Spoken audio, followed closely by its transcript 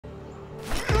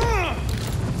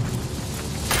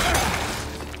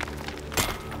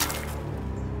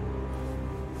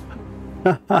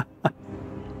Grade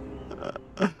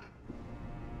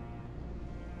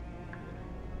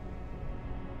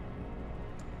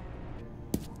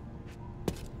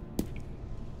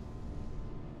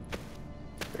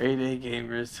A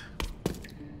gamers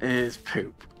is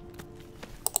poop.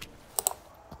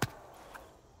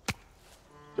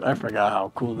 I forgot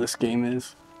how cool this game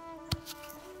is.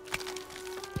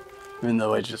 Even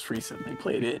though I just recently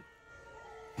played it.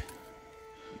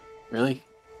 Really?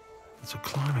 It's a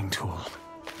climbing tool.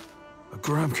 A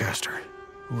Grabcaster.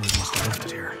 Whoever must have left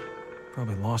it here.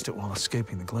 Probably lost it while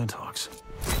escaping the GLINTHAWKs.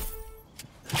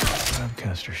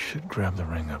 Grabcaster should grab the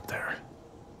ring up there.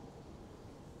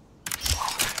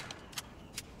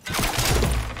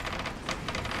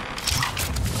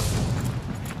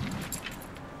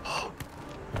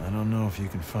 I don't know if you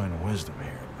can find wisdom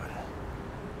here, but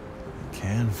you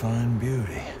can find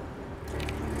beauty.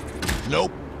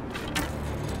 Nope.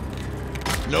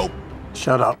 Nope.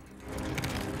 Shut up.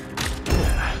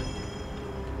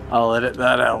 I'll edit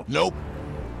that out. Nope.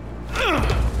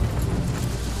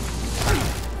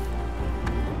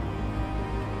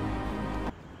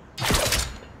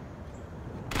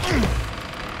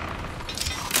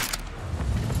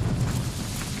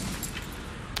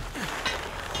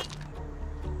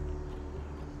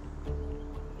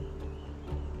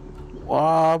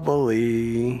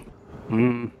 Wobbly.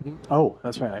 Oh,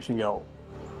 that's right. I can go.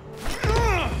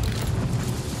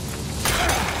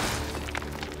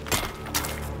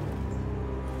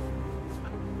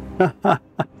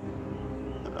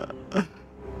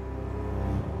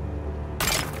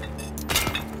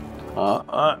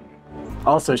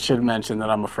 Also should mention that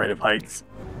I'm afraid of heights.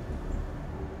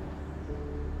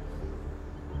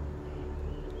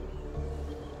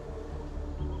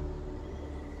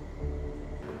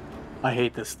 I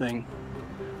hate this thing.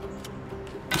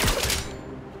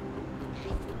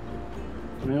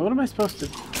 I mean, what am I supposed to...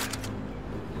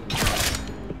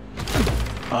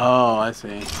 Oh, I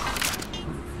see.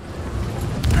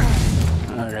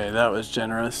 Okay, that was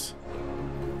generous.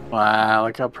 Wow,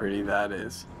 look how pretty that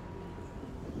is.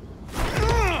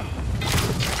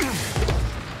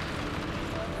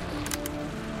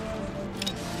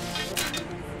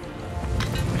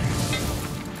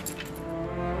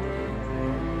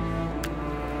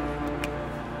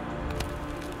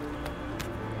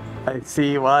 I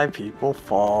see why people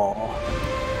fall.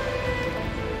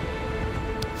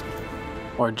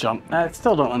 Or jump. I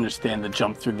still don't understand the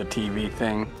jump through the TV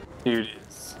thing. Dude,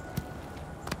 it's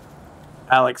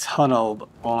Alex Honnold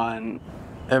on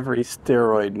every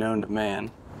steroid known to man.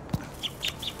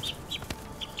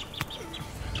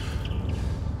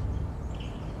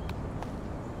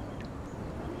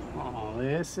 Oh,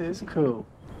 this is cool.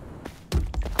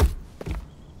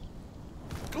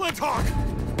 GLINTHAWK!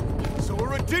 So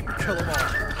Ura didn't kill them all.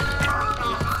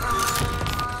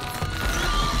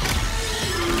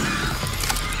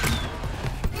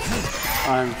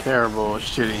 I'm terrible at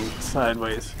shooting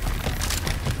sideways.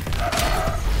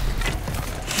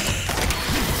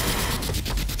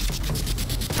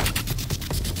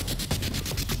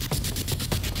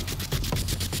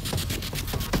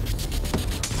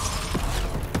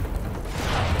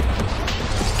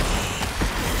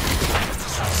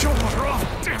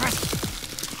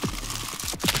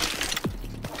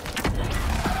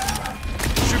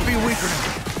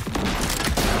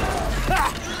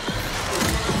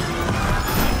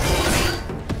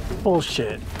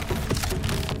 Bullshit.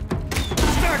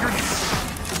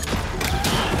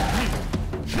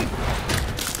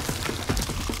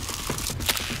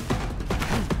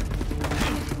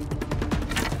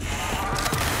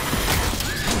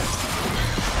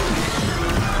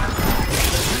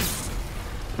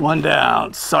 One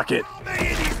down. Suck it.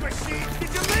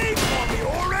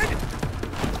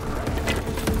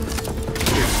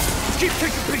 Keep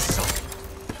taking pieces off.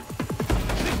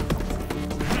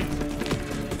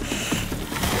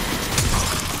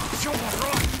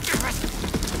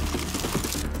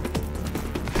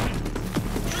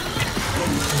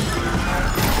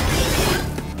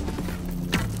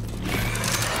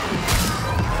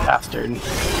 Bastard.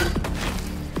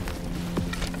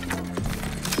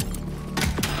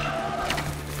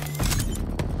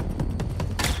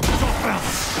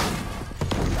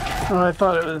 Oh, I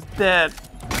thought it was dead.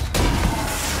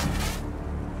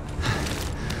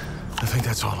 I think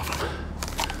that's all of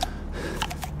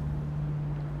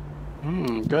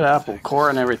them. Good apple. Core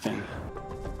and everything.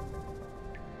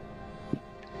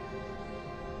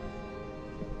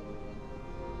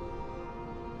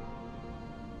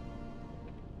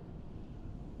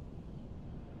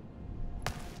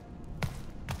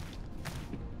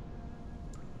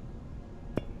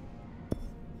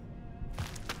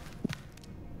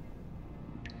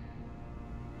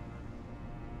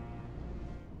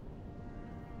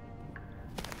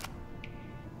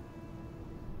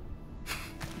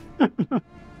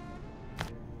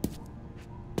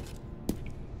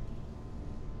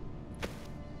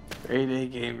 Grade A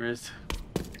gamers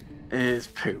is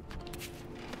poop.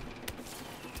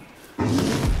 Damn.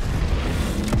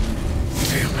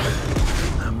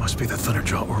 That must be the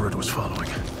Thunderjaw Urd was following.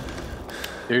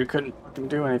 Dude couldn't fucking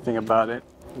do anything about it.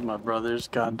 My brother's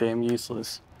goddamn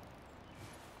useless.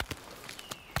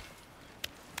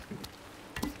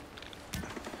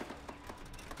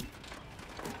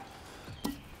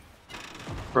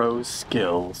 Bro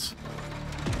skills.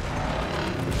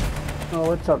 Oh,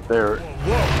 what's up there,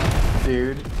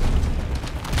 dude?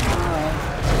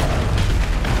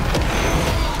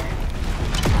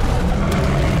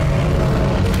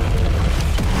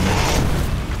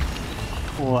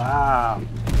 Wow.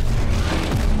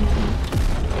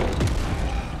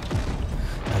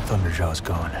 That Thunderjaw's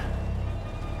gone.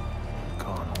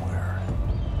 Gone where?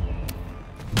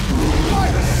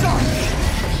 By the sun!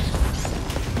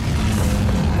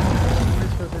 What are we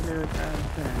supposed to do with that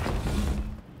thing?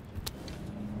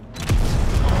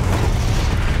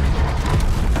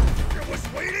 It was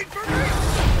waiting for me!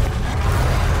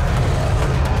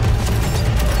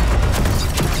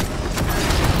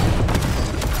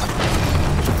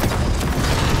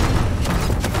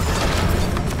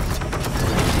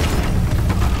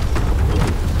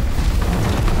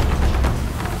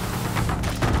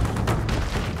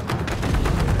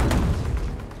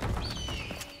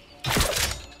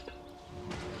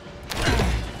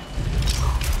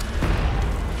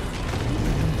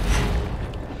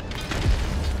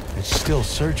 Still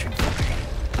searching for me.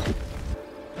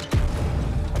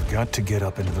 I've got to get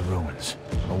up into the ruins,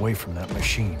 away from that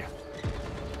machine.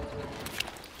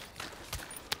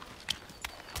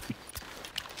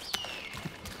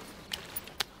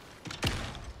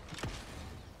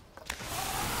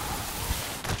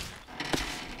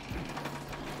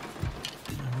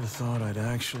 Never thought I'd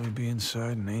actually be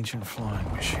inside an ancient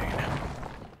flying machine.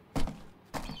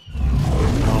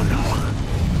 Oh no.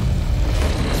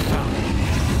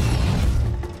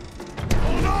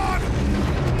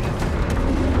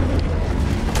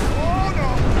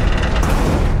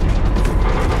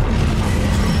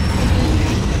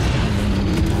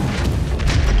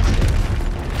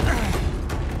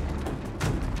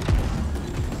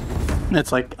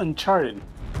 It's like Uncharted.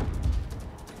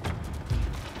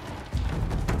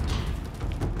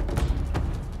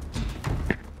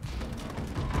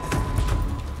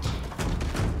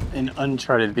 An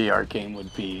Uncharted VR game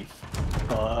would be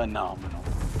phenomenal.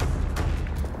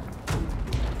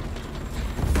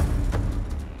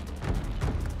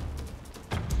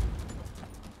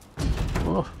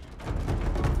 Whoa.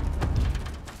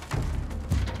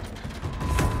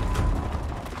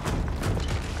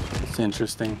 It's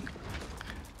interesting.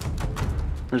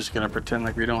 We're just gonna pretend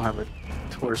like we don't have a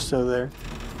torso there.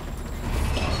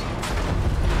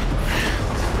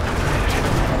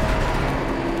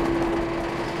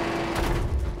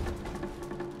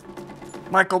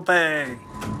 Michael Bay!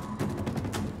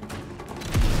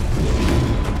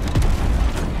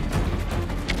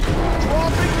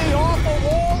 Dropping me off a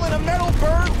wall in a metal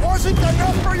bird wasn't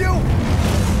enough for you?